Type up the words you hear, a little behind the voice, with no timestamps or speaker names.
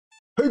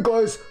Hey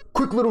guys,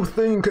 quick little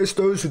thing in case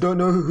those who don't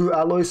know who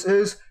Alois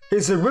is.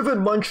 He's a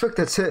Riven 1 trick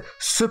that's hit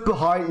super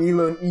high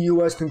elo in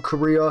EUS and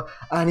Korea,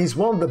 and he's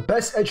one of the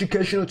best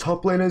educational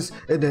top laners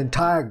in the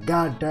entire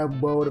goddamn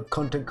world of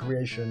content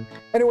creation.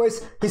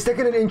 Anyways, he's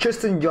taken an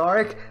interest in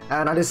Yorick,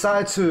 and I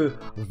decided to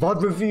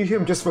VOD review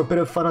him just for a bit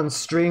of fun on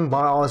stream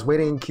while I was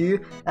waiting in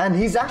queue, and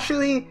he's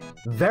actually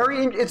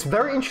it's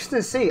very interesting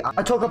to see.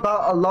 I talk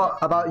about a lot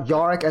about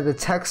Yorick and the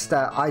text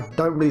that I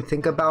don't really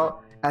think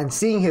about, and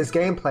seeing his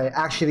gameplay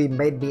actually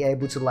made me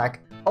able to like,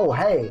 oh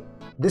hey,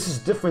 this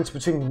is the difference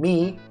between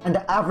me and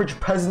the average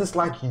peasants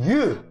like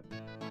you.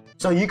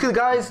 So you could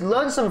guys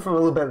learn something from a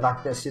little bit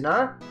like this, you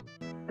know?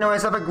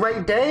 Anyways, have a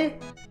great day,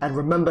 and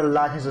remember to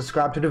like and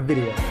subscribe to the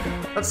video.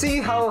 Let's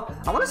see how,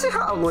 I want to see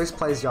how Alois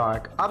plays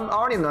Yorick. I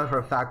already know for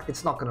a fact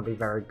it's not going to be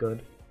very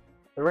good.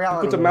 The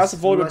reality Put the massive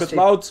volume a bit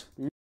loud.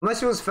 Most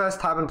people's first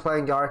time in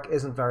playing Yorick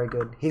isn't very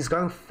good. He's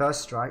going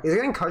first strike. Is he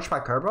getting coached by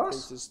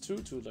Cobras? This is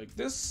 2-2 like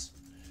this.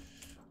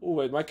 Oh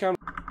wait, my camera.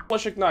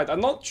 Flash Ignite. I'm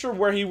not sure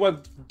where he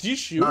went.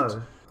 D-shoot.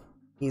 No,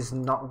 he's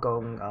not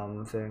going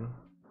thing.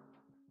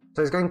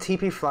 So he's going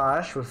TP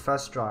Flash with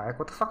first strike.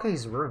 What the fuck are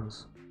his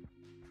runes?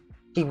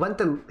 He went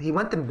the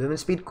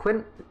movement speed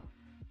Quint.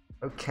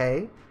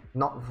 Okay,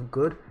 not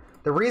good.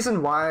 The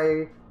reason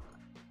why,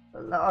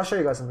 I'll show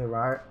you guys something,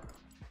 right?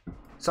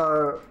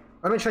 So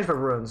let me change my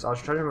runes. I'll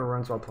change my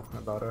runes while talking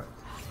about it.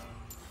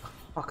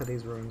 The fuck are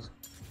these runes?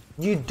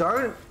 You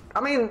don't. I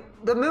mean,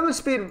 the movement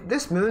speed.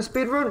 This movement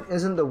speed rune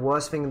isn't the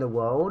worst thing in the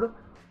world,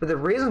 but the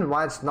reason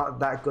why it's not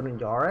that good in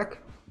Yorick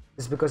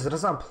is because it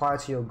doesn't apply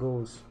to your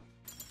ghouls.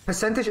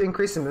 Percentage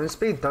increase in movement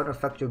speed don't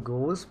affect your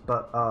ghouls,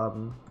 but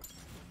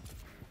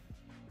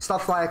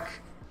stuff like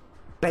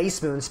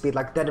base movement speed,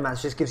 like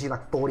Deadman's, just gives you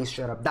like 40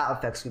 straight up. That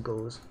affects your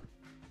ghouls.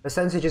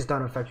 Percentages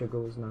don't affect your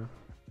ghouls, no.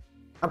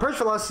 Approach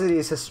velocity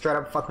is just straight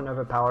up fucking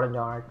overpowered in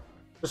Yorick.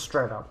 Just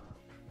straight up.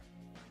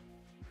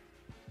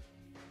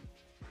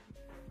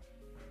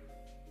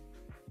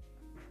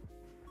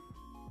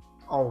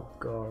 Oh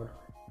god.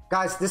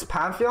 Guys, this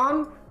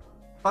Pantheon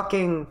fucked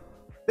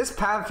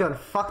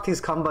his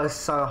combo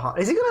so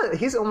hard.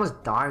 He's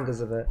almost dying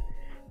because of it.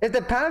 If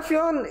the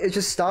Pantheon is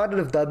just started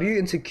with W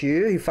into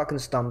Q, he fucking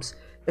stumps.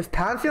 If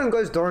Pantheon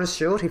goes Doran's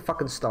Shield, he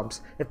fucking stumps.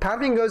 If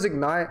Pantheon goes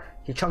Ignite,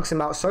 he chunks him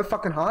out so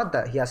fucking hard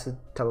that he has to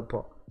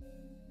teleport.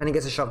 And he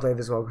gets a shoved wave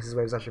as well, because his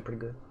wave is actually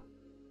pretty good.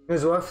 It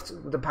was worth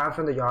the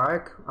Pantheon to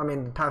Yorick. I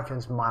mean, the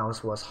Pantheon's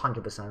miles worse,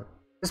 100%.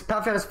 This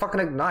Pantheon is fucking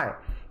Ignite.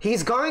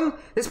 This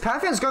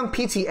Pantheon's going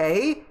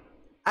PTA,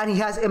 and he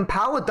has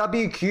Empowered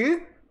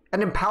WQ,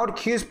 and Empowered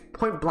Q's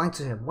point blank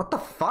to him. What the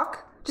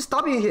fuck? Just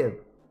W him.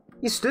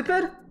 You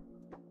stupid?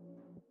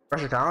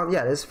 Fresh account?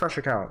 Yeah, this is fresh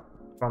account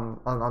from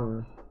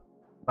on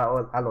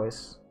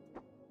Alois.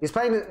 He's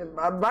playing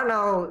right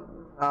now.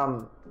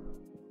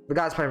 The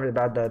guy's playing really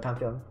bad, the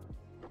Pantheon.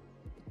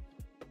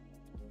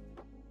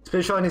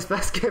 Especially in his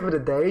first game of the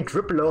day.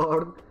 Drip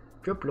Lord.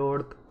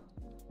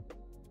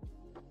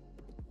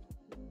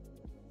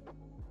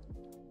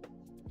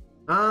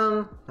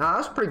 That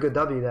was a pretty good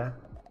W there.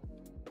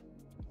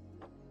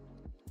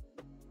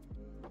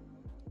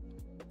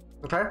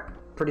 Okay,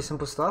 pretty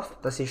simple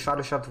stuff. Does he try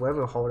to shove the wave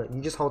or hold it?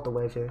 You just hold the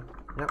wave here.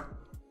 Yep.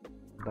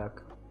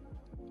 Back.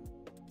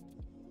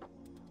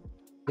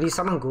 Did he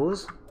summon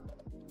ghouls?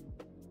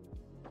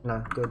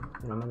 No, good.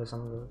 No, I'm gonna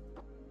summon ghouls.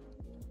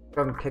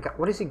 Going pickaxe.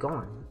 What is he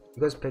going?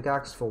 He goes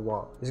pickaxe for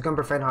what? Is he going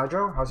Profane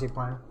Hydro? How's he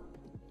playing?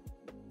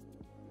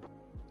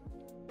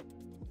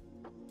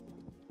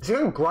 Is he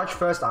going Grudge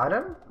first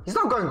item? He's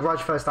not going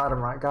Grudge first item,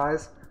 right,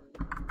 guys?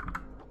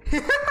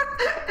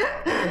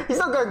 He's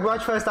not going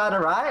Grudge first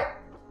item, right?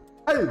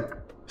 Hey,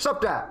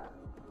 stop that!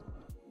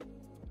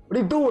 What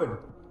are you doing?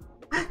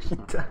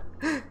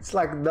 It's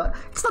like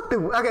it's not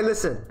the. Okay,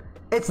 listen.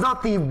 It's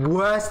not the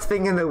worst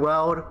thing in the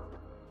world,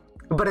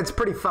 but it's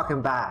pretty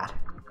fucking bad.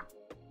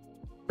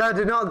 No,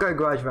 do not go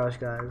Grudge Rush,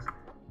 guys.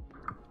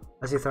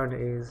 As you throw the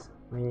E's.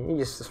 I mean, you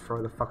just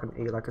throw the fucking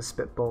E like a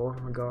spitball.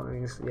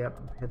 Yep,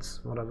 hits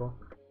whatever.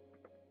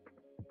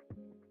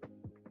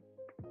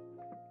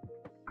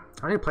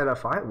 I need to play that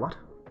fight? What?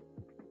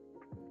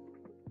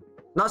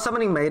 Not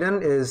summoning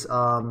Maiden is,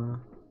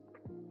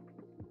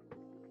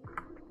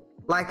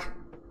 like...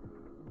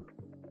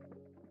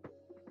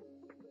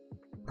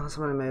 Not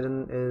summoning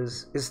Maiden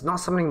is not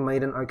summoning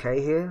Maiden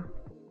okay here?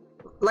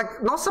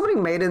 Like, not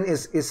summoning Maiden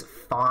is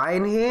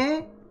fine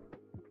here,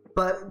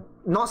 but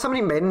not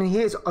summoning Maiden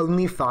here is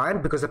only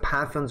fine because the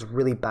Pantheon's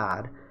really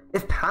bad.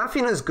 If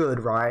Pantheon is good,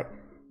 right?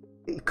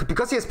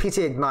 Because he has PT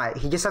Ignite,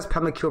 he just has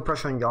perma-cure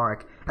pressure on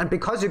Yorick. And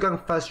because you're going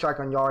first strike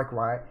on Yorick,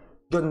 right?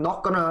 You're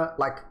not gonna,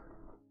 like...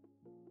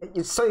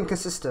 It's so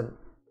inconsistent.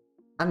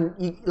 And,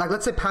 like,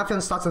 let's say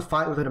Pantheon starts a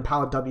fight with an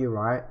Empowered W,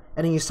 right?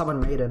 And then you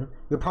summon Maiden.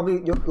 You're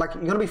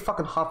gonna be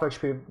fucking half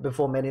HP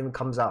before Maiden even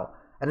comes out.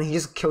 And then he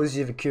just kills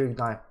you with a Q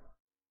Ignite.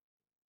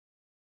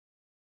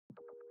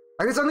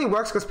 Like, this only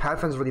works because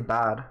Pantheon's really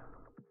bad. And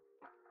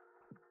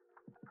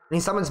he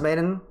summons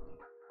Maiden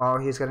while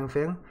he's getting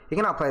thing. He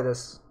can outplay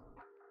this.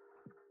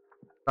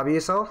 W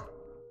yourself?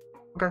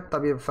 Okay,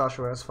 W flash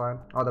away, that's fine.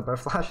 Oh, they're both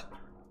flash.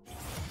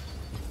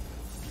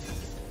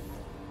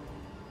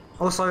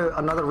 Also,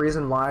 another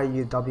reason why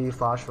you W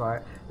flash,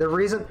 right? The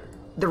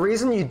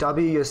reason you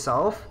W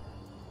yourself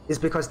is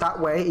because that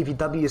way, if you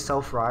W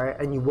yourself right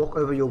and you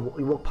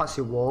walk past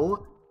your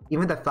wall,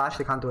 even the flash,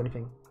 they can't do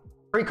anything.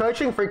 Free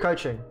coaching, free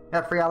coaching.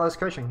 Yeah, free Alois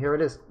coaching. Here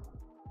it is.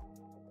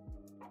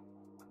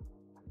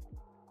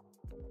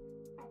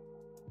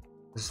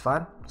 This is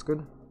fine. It's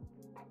good.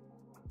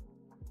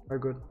 Very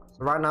good.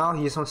 So right now,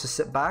 he just wants to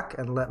sit back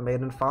and let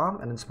Maiden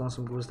farm and then spawn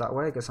some ghouls that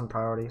way, get some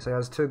priority. So he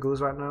has 2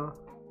 ghouls right now.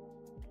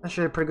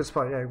 Actually, a pretty good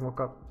spot. Yeah, you can walk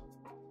up.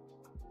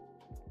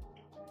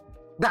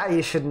 That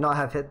you should not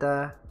have hit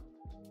there.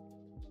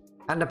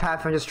 And the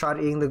Pathfinder just tried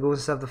eating the ghouls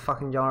instead of the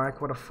fucking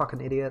Yorick. What a fucking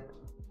idiot.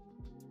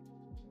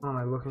 What am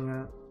I looking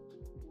at?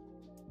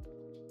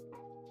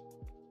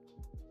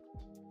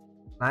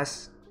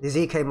 Nice. The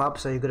Z came up,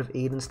 so he could have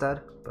eaten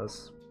instead. But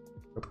it's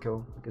got the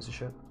kill. Who gives a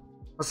shit?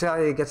 Let's see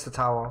how he gets the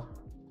tower.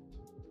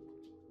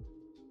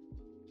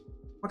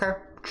 Okay.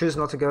 Choose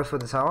not to go for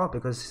the tower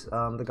because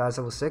the guy's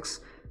level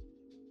 6.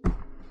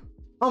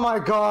 Oh my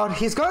god,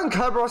 he's going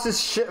Kerberos's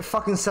shit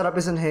fucking setup,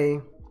 isn't he?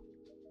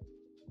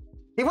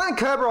 He went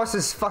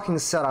Kerberos's fucking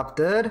setup,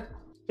 dude.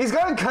 He's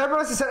going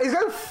Kerberos's setup. He's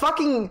going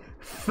fucking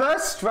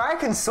first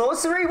strike and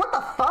sorcery? What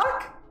the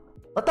fuck?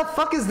 What the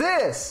fuck is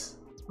this?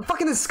 I'm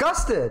fucking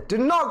disgusted. Do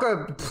not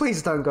go.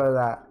 Please don't go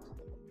that.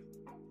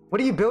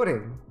 What are you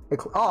building?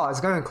 Oh,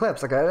 it's going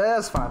Eclipse. Okay,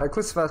 that's fine.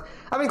 Eclipse first.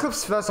 I mean,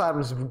 Eclipse first item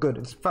is good.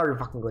 It's very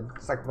fucking good.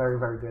 It's like very,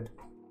 very good.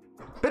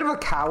 Bit of a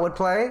coward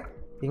play.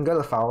 You can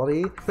go to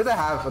lethality. Who do they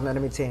have on the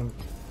enemy team?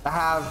 They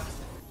have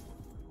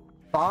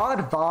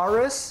Bard,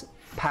 Varus,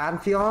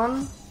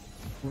 Pantheon,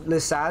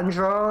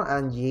 Lysandra,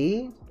 and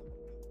Yi.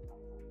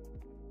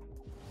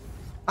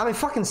 I mean,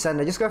 fucking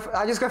send it. Just go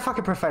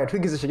fucking profane. Who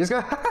gives a shit? Just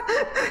go,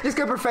 just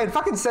go profane.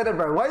 Fucking send it,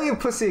 bro. Why are you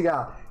pussying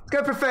out? Let's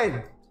go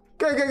profane.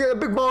 Get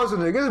big balls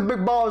in here. Get some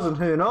big balls in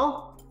here, you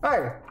know?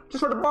 Hey,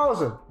 just put the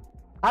balls in.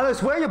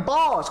 Alois, where are your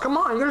balls? Come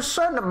on, you gotta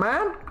send it,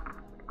 man.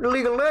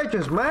 League of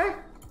Legends, man.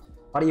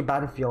 Why do you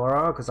ban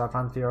Fiora? Because I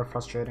find Fiora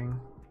frustrating.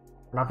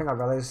 And I think I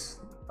realized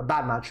a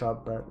bad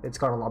matchup, but it's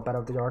got a lot better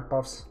with the Yorick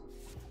buffs.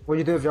 What do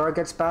you do if Yorick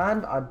gets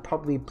banned? I'd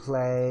probably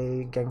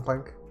play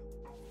Gangplank.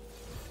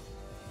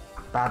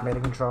 Bad melee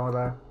control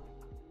there.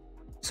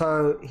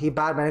 So he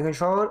bad melee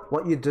control.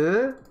 What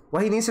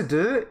he needs to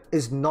do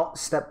is not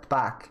step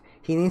back.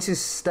 He needs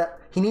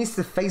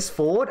to face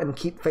forward and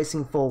keep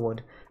facing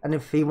forward. And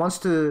if he wants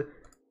to,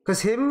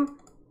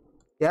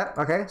 yeah,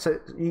 okay.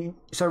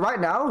 So right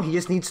now he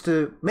just needs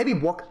to maybe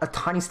walk a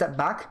tiny step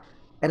back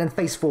and then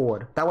face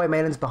forward. That way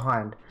Maiden's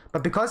behind.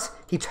 But because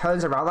he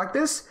turns around like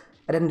this,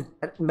 and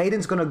then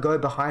Maiden's gonna go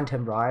behind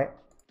him, right?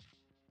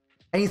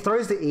 And he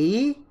throws the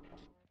E,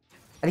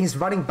 and he's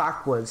running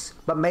backwards.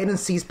 But Maiden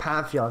sees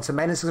Pantheon, so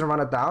Maiden's gonna run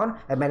it down,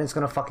 and Maiden's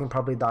gonna fucking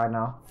probably die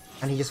now.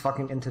 And he just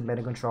fucking entered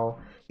Maiden control.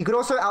 He could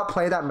also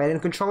outplay that Maiden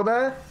control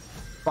there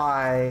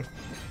by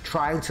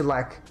trying to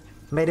like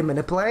Maiden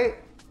manipulate.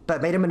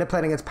 But Maiden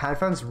manipulating against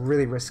Pantheon is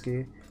really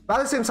risky. But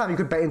at the same time, you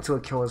could bait into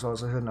a kill as well,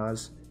 so who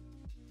knows.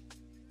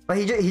 But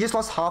he just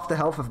lost half the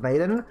health of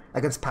Maiden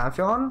against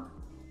Pantheon.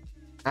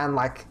 And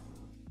like,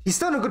 he's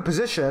still in a good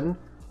position.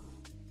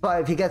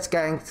 But if he gets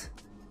ganked,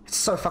 it's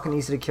so fucking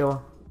easy to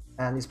kill.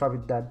 And he's probably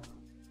dead.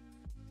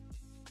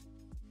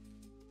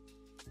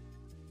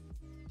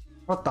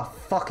 What the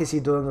fuck is he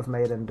doing with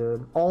Maiden,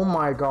 dude? Oh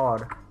my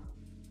god.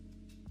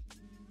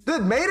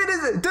 Dude, Maiden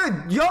is...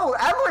 Dude, yo,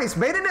 Alois,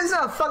 Maiden isn't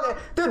a fucking...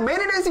 Dude,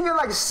 Maiden isn't even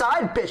like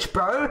side bitch,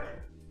 bro.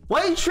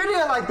 Why are you treating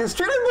her like this?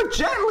 Treat her more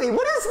gently.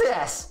 What is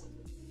this?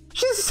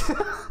 She's...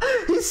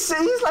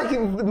 he's like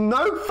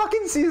no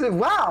fucking season.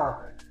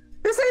 Wow.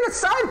 This ain't a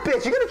side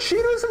bitch. You gotta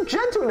treat her with some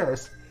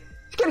gentleness.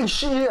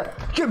 She's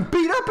getting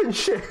beat up and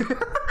shit.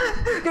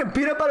 Getting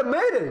beat up by the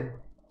Maiden.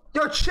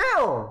 Yo,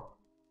 chill.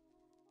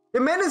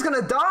 Your Maiden's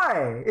gonna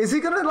die. Is he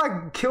gonna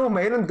like kill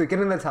Maiden to get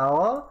in the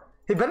tower?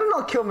 He better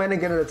not kill Maiden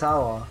and get in the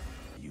tower.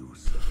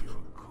 Use of your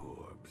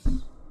corpse.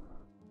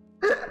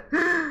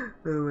 Oh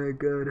my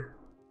god.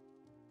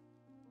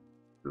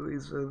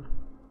 Louise, man.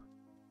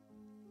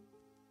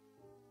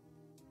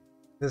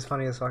 This is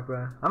funny as fuck,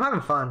 bro. I'm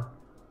having fun.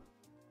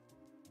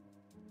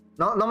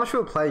 Not much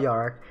people play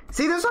Yorick.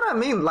 See, this is what I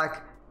mean. Like,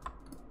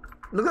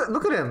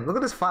 look at him. Look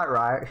at this fight,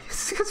 right?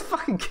 He gets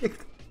fucking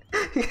kicked.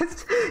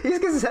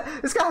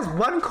 This guy has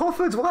 1 core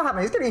foods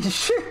Warhammer. He's getting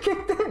shit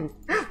kicked in,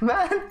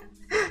 man.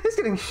 He's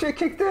getting shit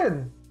kicked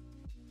in.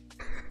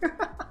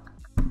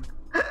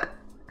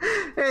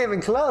 Ain't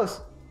even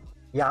close.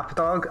 Yap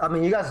dog. I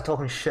mean, you guys are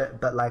talking shit,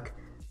 but like,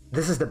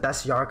 this is the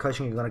best Yorick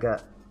coaching you're gonna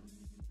get.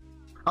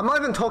 I'm not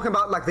even talking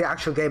about like the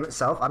actual game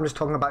itself. I'm just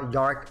talking about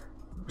Yorick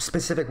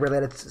specific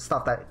related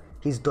stuff that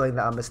he's doing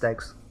that are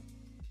mistakes,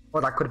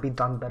 or that could be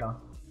done better.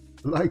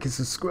 Like and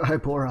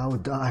subscribe or I will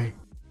die.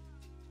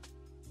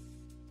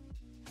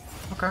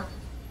 Okay.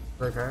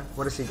 Okay.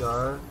 Where does he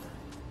go?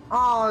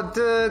 Oh,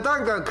 dude,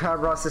 don't go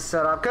Kerberos'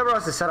 setup.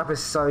 Kerberos' setup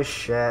is so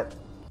shit.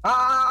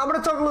 I'm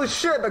gonna talk a little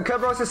shit, but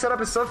Kerberos'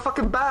 setup is so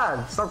fucking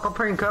bad. Stop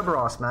comparing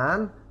Kerberos,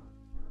 man.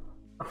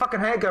 I fucking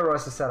hate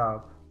Kerberos'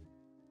 setup.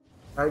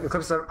 I think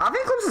Eclipse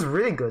is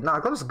really good. Nah,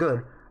 Eclipse is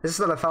good. This is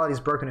the lethality's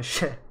broken as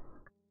shit.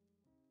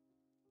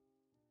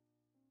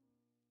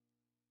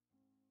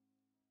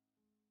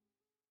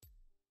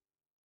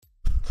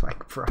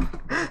 Like, bro.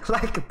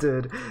 Like,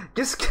 dude.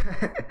 Just...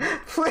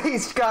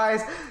 Please,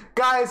 guys.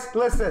 Guys,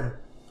 listen.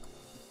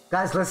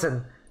 Guys,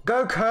 listen.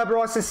 Go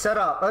Kerberos's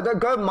setup.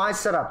 Go my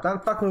setup.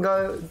 Don't fucking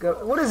go...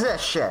 What is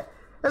this shit?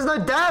 There's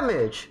no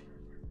damage.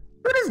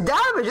 What is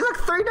damage? It's like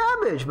 3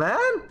 damage,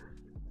 man.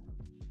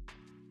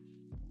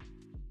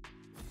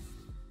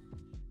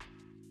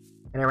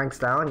 Any ranks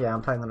down? Yeah,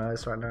 I'm playing the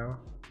nose right now.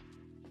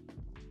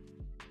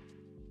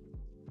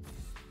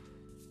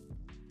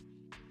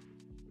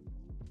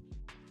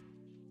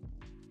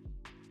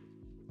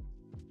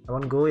 I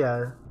want ghoul,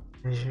 yeah.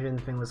 You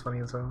shouldn't think this funny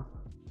as well.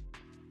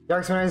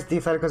 Yorick's winner is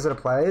deflated because of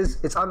the plays.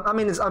 I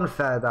mean, it's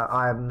unfair that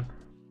I'm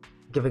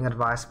giving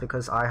advice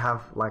because I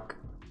have, like,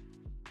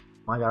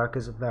 my Yorick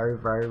is very,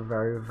 very,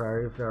 very,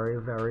 very,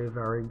 very, very,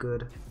 very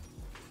good.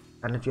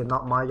 And if you're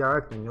not my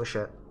Yorick, then you're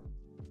shit.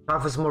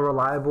 Trifle is more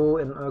reliable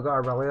in Urgot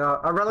Aurelia.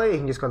 Aurelia, you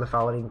can just go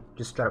lethality,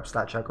 just straight up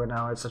stat check right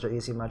now. It's such an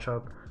easy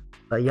matchup.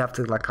 But you have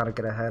to, like, kind of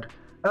get ahead.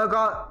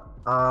 Urgot,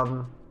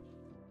 I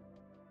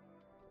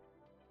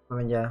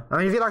mean, yeah. I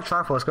mean, if you like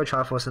Triforce, go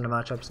Triforce in the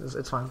matchups.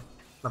 It's fine.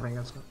 Nothing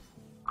against it.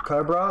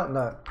 Cobra?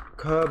 No.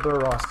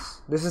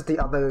 Kerberos. This is the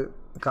other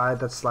guy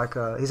that's like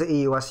a... He's an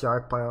EUS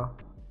Yorick player.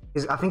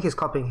 I think he's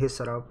copying his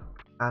setup.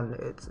 And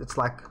it's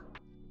like...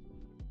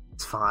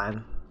 It's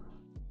fine.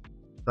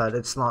 But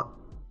it's not...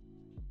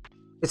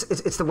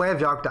 It's the way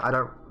of Yorick that I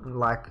don't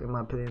like, in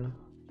my opinion.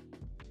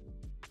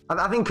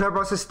 I think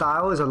Kerberos'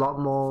 style is a lot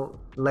more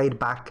laid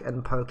back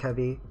and poke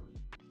heavy.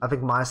 I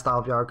think my style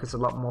of Yorick is a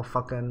lot more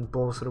fucking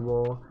balls to the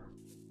wall.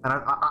 And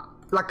I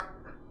like,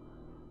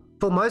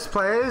 for most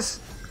players,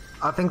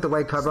 I think the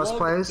way Kerberos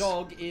plays,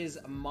 dog is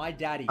my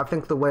daddy. I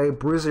think the way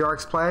Bruiser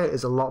Yorick's play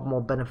is a lot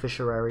more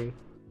beneficiary.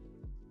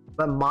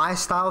 But my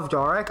style of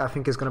Yorick, I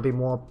think, is going to be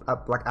more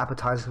like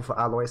appetizing for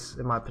Alois,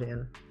 in my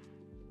opinion.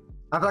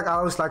 I feel like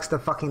Alois likes the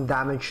fucking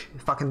damage,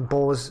 fucking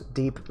balls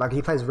deep. Like,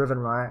 he plays Riven,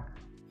 right?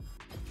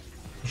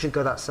 You should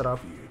go that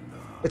setup.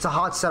 It's a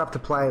hard setup to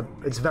play.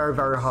 It's very,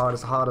 very hard.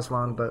 It's the hardest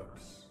one, but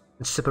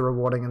it's super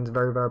rewarding and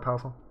very, very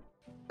powerful.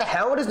 What the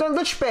hell? There's no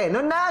Lich Bane,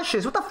 no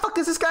Nashes. What the fuck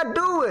is this guy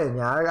doing?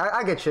 Yeah,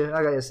 I get you.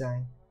 I get what you're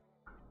saying.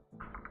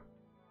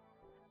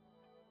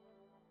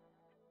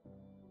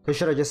 He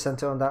should have just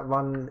sent it on that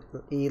one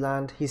E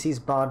land. He sees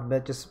Bard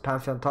mid, just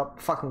Pantheon top.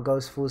 Fucking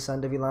goes full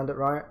send if you land it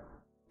right.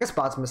 I guess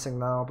Bard's missing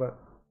now, but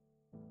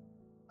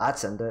I'd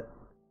send it.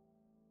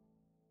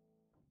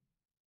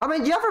 I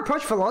mean, you have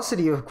approach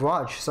velocity of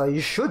Grudge, so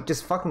you should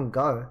just fucking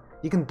go.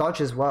 You can dodge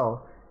as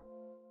well.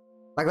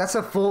 Like, that's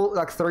a full,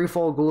 like,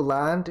 3-4 ghoul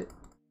land.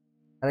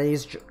 And then you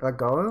just, like,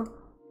 go.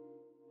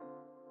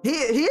 He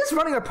is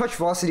running approach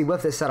velocity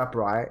with this setup,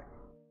 right?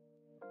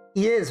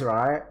 He is,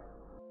 right?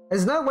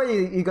 There's no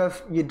way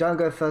you don't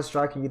go first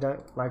strike and you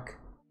don't, like,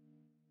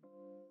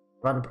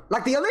 run.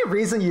 Like, the only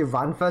reason you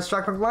run first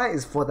strike from light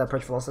is for the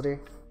approach velocity.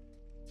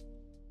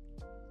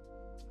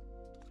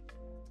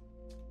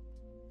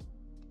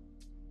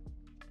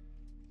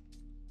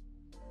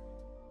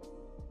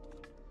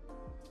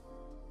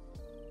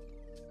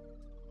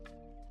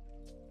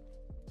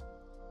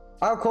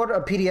 I recorded a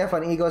PDF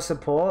on Ego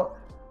support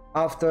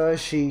after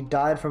she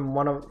died from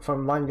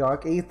one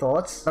Yorick. E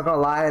thoughts? Not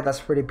gonna lie, that's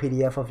pretty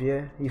PDF of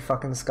you. You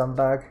fucking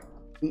scumbag.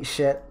 Eat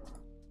shit.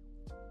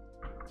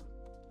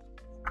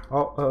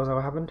 Oh, was that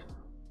what happened?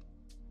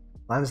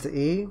 Lands the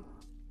E.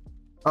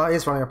 Oh,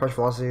 he's running approach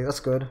velocity.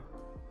 That's good.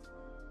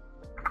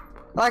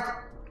 Like,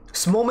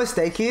 small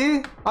mistake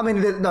here. I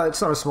mean, no,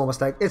 it's not a small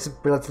mistake. It's a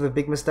relatively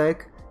big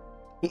mistake.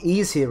 He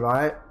E's here,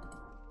 right?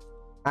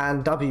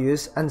 And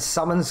W's and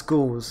summons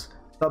ghouls.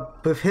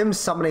 But with him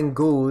summoning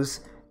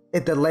ghouls,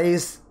 it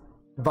delays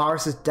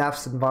Varus's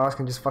deaths, and Varus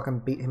can just fucking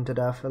beat him to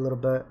death a little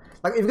bit.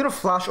 Like, if you're gonna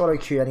flash auto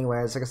Q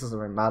anyways, I guess it doesn't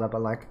really matter,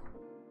 but like,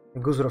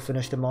 the ghouls would have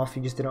finished him off, he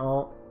just didn't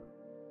ult.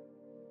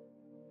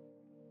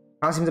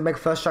 I seem to make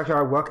first strike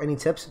Yorick work. Any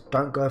tips?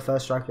 Don't go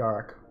first strike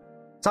Yorick.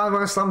 Sounds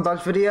like a slum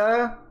dodge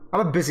video.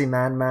 I'm a busy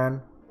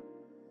man.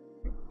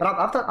 But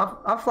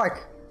I've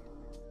like,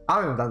 I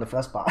haven't even done the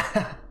first part.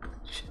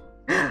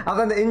 I've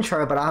done the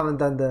intro, but I haven't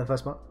done the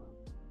first part.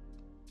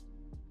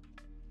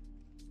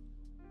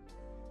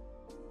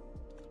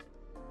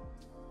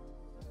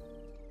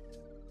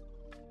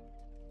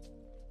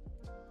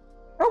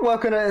 I'm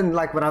working it in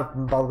like when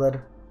I'm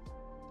bothered.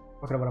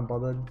 Working it when I'm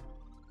bothered.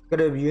 Go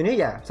to uni?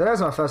 Yeah. So that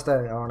was my first day,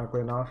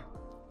 ironically enough.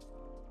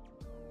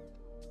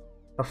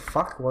 The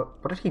fuck?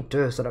 What did he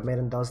do so that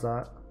Maiden does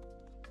that?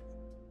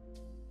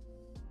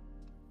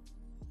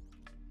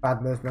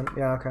 Bad movement.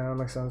 Yeah, okay, that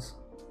makes sense.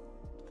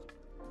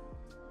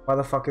 Why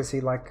the fuck is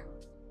he like...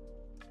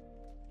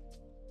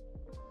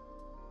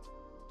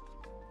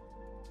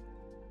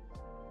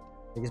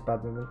 I think it's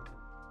bad movement.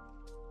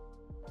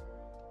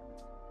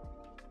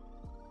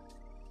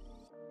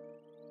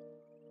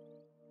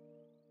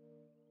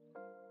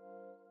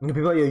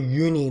 People at your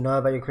uni know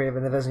about your creative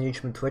endeavors on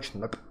YouTube and Twitch.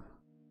 Nope.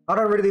 I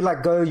don't really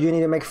like go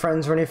uni to make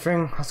friends or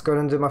anything. I just go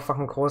and do my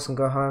fucking course and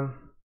go home.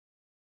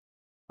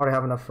 Already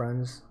have enough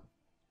friends.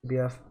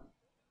 BF.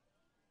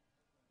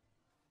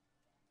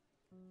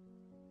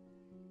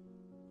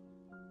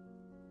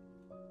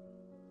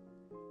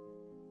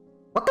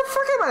 What the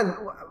fuck am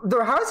I?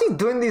 Dude, how is he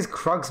doing these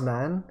krugs,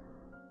 man?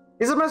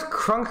 These are the most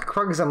crunk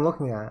krugs I'm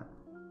looking at.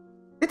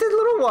 Get the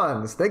little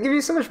ones. They give you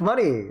so much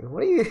money.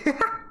 What are you?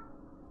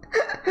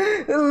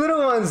 The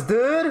little ones,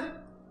 dude.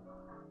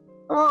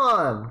 Come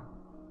on.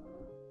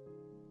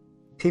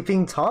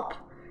 TPing top?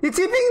 You're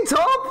TPing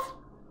top?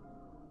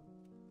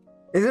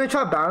 Isn't it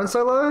try Baron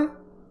solo?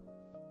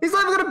 He's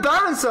not even gonna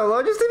Baron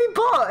solo, just TP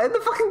bot in the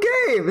fucking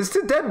game. It's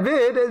too dead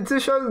mid and to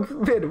show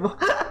mid. What?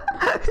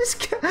 What?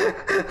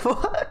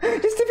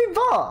 Just TP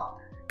bot.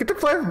 Get to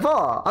play with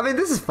bot. I mean,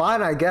 this is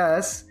fine, I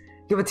guess.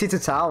 Give a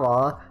T2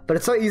 tower, but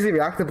it's so easily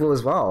reactable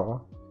as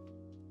well.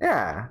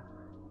 Yeah.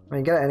 I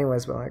mean, get it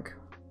anyways, but like.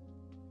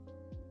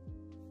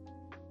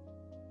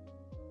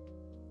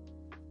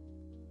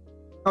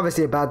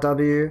 Obviously a bad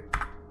W.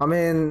 I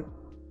mean,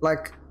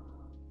 like,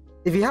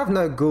 if you have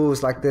no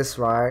ghouls like this,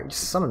 right,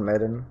 just summon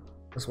Maiden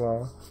as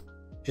well.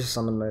 Just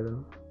summon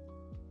Maiden.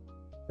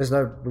 There's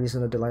no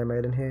reason to delay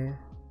Maiden here.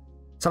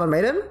 Summon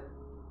Maiden?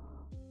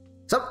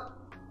 Sup?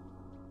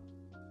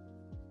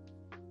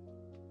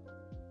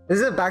 This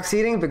isn't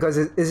backseating because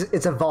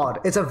it's a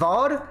VOD. It's a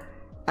VOD,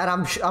 and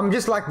I'm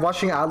just like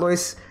watching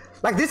Alois.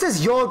 Like, this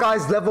is your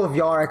guys' level of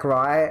Yorick,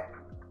 right?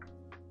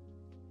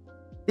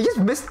 He just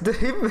missed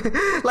him.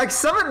 Like,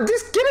 someone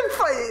just get him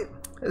fight.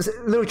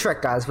 Little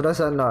trick, guys, for those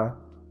who don't know.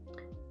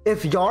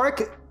 If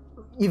Yorick,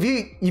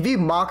 if you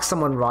mark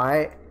someone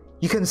right,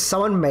 you can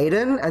summon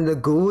Maiden, and the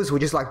ghouls will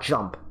just like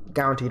jump,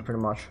 guaranteed,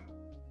 pretty much.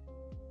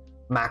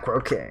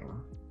 Macro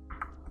King.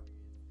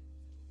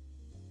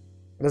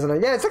 Doesn't know.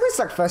 Yeah, it's like this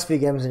like first few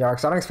games in Yorick,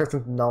 so I don't expect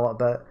him to know it,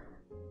 but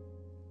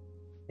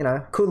you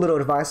know, cool little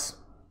advice.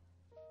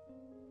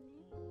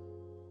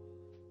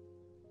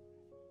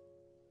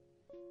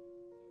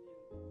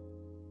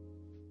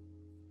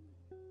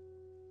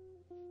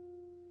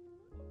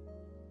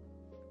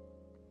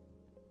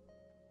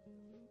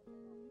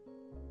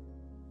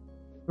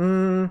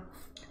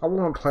 I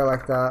wouldn't play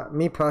like that.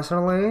 Me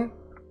personally,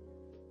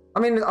 I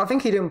mean, I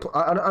think he didn't.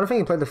 I don't think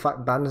he played the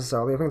fight bad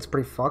necessarily. I think it's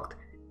pretty fucked.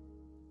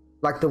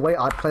 Like, the way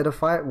I'd play the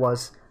fight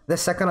was the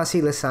second I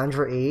see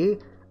Lissandra E,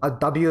 a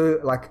W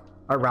like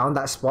around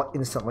that spot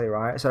instantly,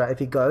 right? So that if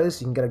he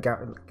goes, you can get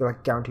a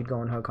guaranteed go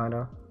on her,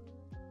 kinda.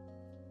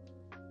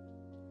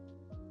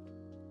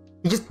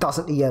 He just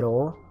doesn't E at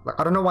all. Like,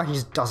 I don't know why he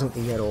just doesn't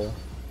E at all.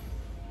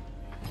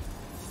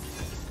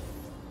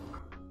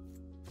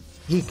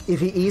 If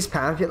he E's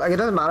Pantheon, like, it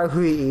doesn't matter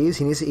who he is,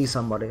 he needs to E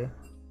somebody.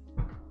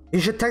 You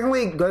should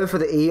technically go for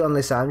the E on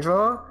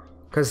Lissandra,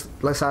 because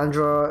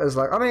Lissandra is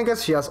like, I mean, I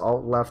guess she has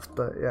ult left,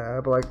 but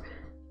yeah, but like,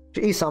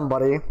 she E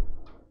somebody.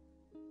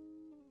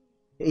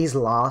 He's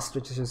last,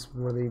 which is just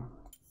really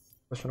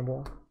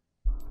questionable.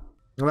 I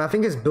mean, I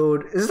think his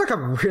build is like a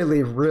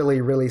really,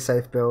 really, really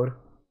safe build.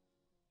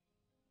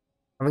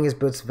 I think his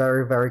build's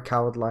very, very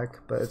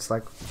coward-like, but it's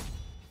like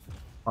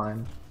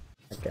fine,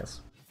 I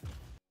guess.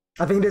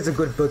 I think there's a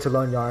good build to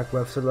learn Yorick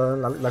with, to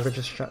learn like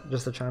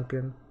just a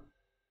champion.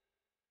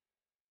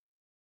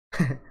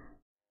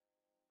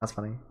 That's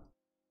funny.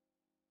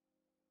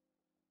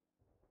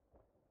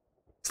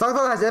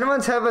 Starkdog, has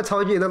anyone ever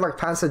told you look like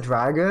Panzer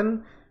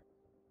Dragon?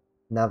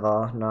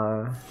 Never,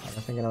 no. I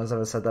don't think anyone's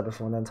ever said that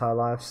before in their entire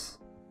lives.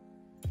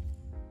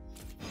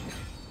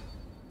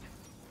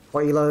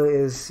 What elo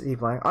is he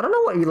playing? I don't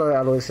know what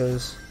elo Alois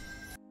is.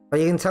 But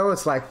you can tell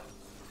it's like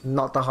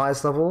not the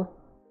highest level.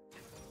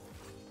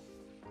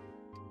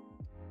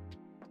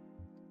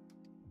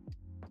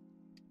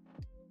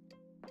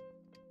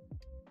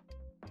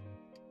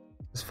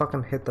 Just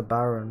fucking hit the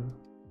Baron.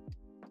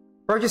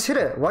 Bro, just hit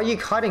it. Why are you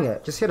hiding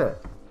it? Just hit it.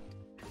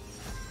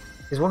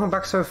 He's walking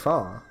back so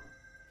far.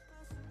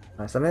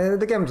 Nice. I mean,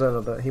 the game's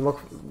over, but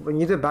when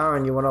you do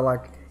Baron, you want to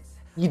like,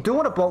 you do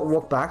want to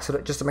walk back so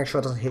that just to make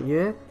sure it doesn't hit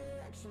you,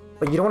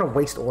 but you don't want to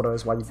waste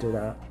autos while you do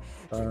that.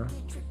 So,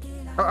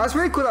 it's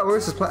really cool that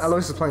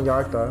Alois is playing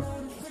Yorick though.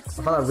 I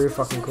find that really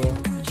fucking cool.